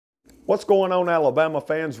What's going on, Alabama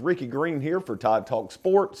fans? Ricky Green here for Tide Talk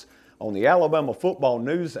Sports on the Alabama Football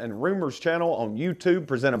News and Rumors channel on YouTube,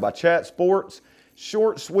 presented by Chat Sports.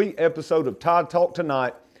 Short, sweet episode of Tide Talk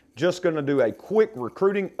tonight. Just going to do a quick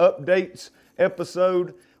recruiting updates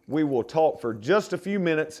episode. We will talk for just a few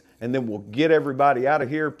minutes, and then we'll get everybody out of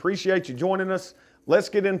here. Appreciate you joining us. Let's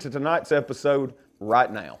get into tonight's episode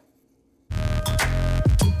right now.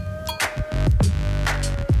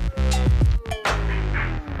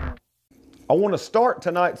 I want to start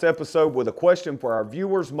tonight's episode with a question for our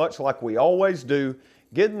viewers, much like we always do.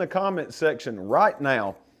 Get in the comment section right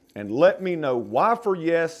now and let me know Y for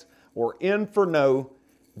yes or N for no.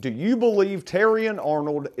 Do you believe Terrion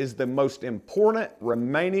Arnold is the most important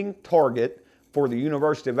remaining target for the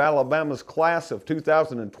University of Alabama's class of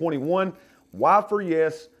 2021? Y for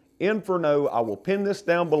yes, N for no. I will pin this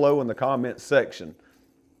down below in the comment section.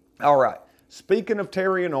 All right, speaking of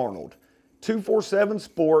Terrion Arnold, 247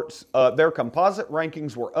 Sports, their composite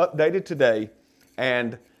rankings were updated today,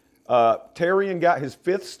 and Terrion got his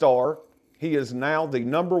 5th star. He is now the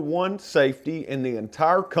 #1 safety in the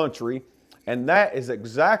entire country, and that is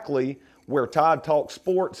exactly where Tide Talk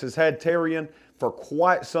Sports has had Terrion for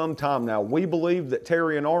quite some time now. We believe that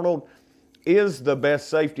Terrion Arnold is the best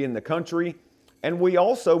safety in the country, and we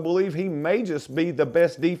also believe he may just be the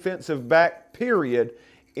best defensive back, period,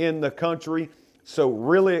 in the country. So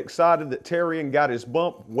really excited that Terrion got his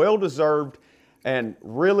bump, well deserved, and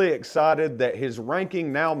really excited that his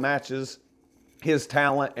ranking now matches his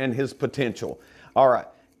talent and his potential. All right,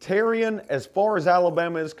 Terrion, as far as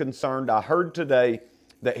Alabama is concerned, I heard today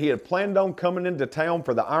that he had planned on coming into town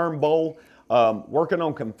for the Iron Bowl, working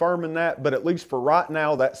on confirming that, but at least for right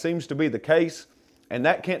now, that seems to be the case, and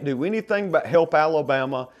that can't do anything but help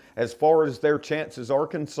Alabama as far as their chances are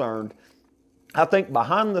concerned. I think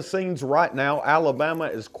behind the scenes right now, Alabama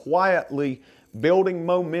is quietly building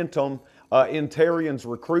momentum in Terrion's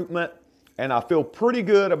recruitment, and I feel pretty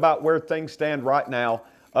good about where things stand right now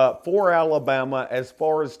for Alabama as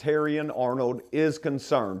far as Terrion Arnold is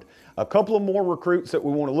concerned. A couple of more recruits that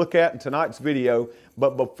we want to look at in tonight's video,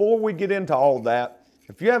 but before we get into all that,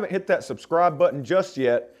 if you haven't hit that subscribe button just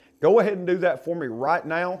yet, go ahead and do that for me right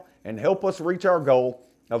now and help us reach our goal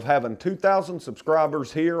of having 2,000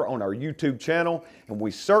 subscribers here on our YouTube channel, and we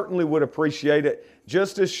certainly would appreciate it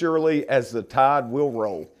just as surely as the tide will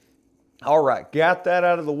roll. All right, got that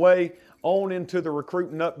out of the way. On into the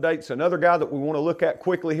recruiting updates. Another guy that we want to look at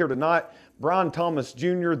quickly here tonight, Brian Thomas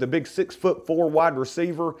Jr., the big 6'4" wide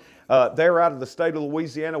receiver. They're out of the state of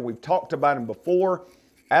Louisiana. We've talked about him before.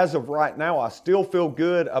 As of right now, I still feel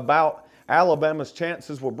good about Alabama's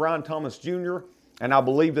chances with Brian Thomas Jr., and I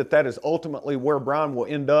believe that that is ultimately where Brian will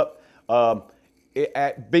end up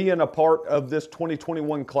at being a part of this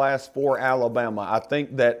 2021 class for Alabama. I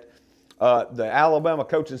think that the Alabama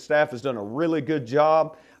coaching staff has done a really good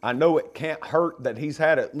job. I know it can't hurt that he's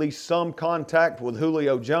had at least some contact with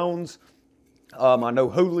Julio Jones. I know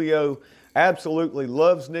Julio absolutely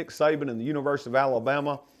loves Nick Saban and the University of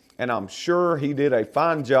Alabama, and I'm sure he did a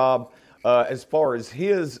fine job as far as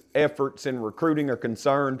his efforts in recruiting are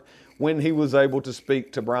concerned when he was able to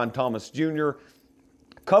speak to Brian Thomas Jr.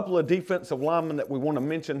 A couple of defensive linemen that we want to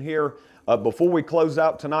mention here before we close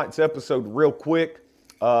out tonight's episode real quick.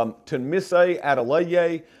 Tunmise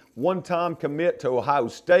Adeleye, one-time commit to Ohio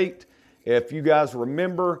State. If you guys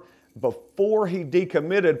remember, before he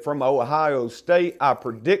decommitted from Ohio State, I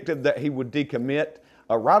predicted that he would decommit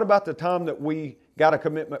right about the time that we got a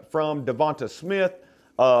commitment from Devonta Smith.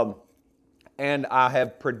 And I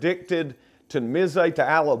have predicted Tunmise to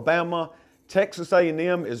Alabama. Texas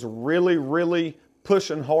A&M is really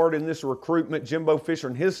pushing hard in this recruitment. Jimbo Fisher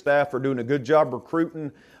and his staff are doing a good job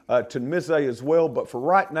recruiting Tunmise as well. But for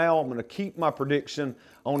right now, I'm going to keep my prediction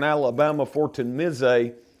on Alabama for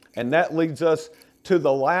Tunmise. And that leads us to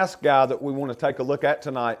the last guy that we want to take a look at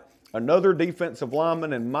tonight. Another defensive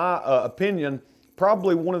lineman, in my opinion,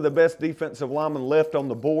 probably one of the best defensive linemen left on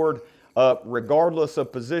the board, regardless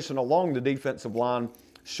of position along the defensive line.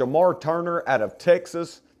 Shamar Turner out of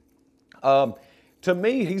Texas. To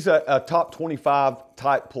me, he's a top 25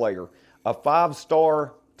 type player, a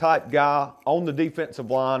 5-star type guy on the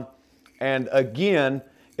defensive line. And again,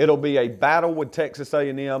 it'll be a battle with Texas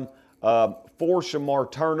A&M for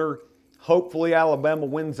Shamar Turner. Hopefully Alabama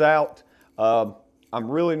wins out. I'm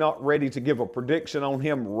really not ready to give a prediction on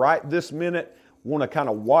him right this minute. Want to kind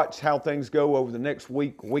of watch how things go over the next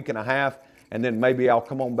week and a half, and then maybe I'll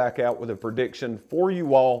come on back out with a prediction for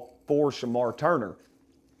you all for Shamar Turner.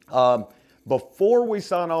 Before we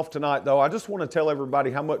sign off tonight, though, I just want to tell everybody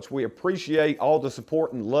how much we appreciate all the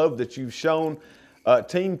support and love that you've shown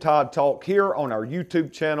Team Tide Talk here on our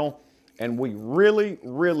YouTube channel and we really,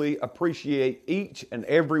 really appreciate each and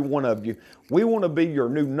every one of you. We want to be your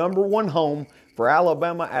new #1 home for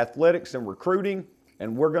Alabama athletics and recruiting,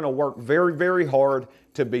 and we're going to work very, very hard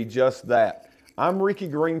to be just that. I'm Ricky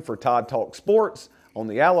Green for Tide Talk Sports on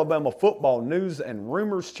the Alabama Football News and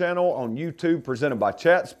Rumors channel on YouTube, presented by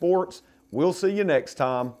Chat Sports. We'll see you next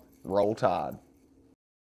time. Roll Tide.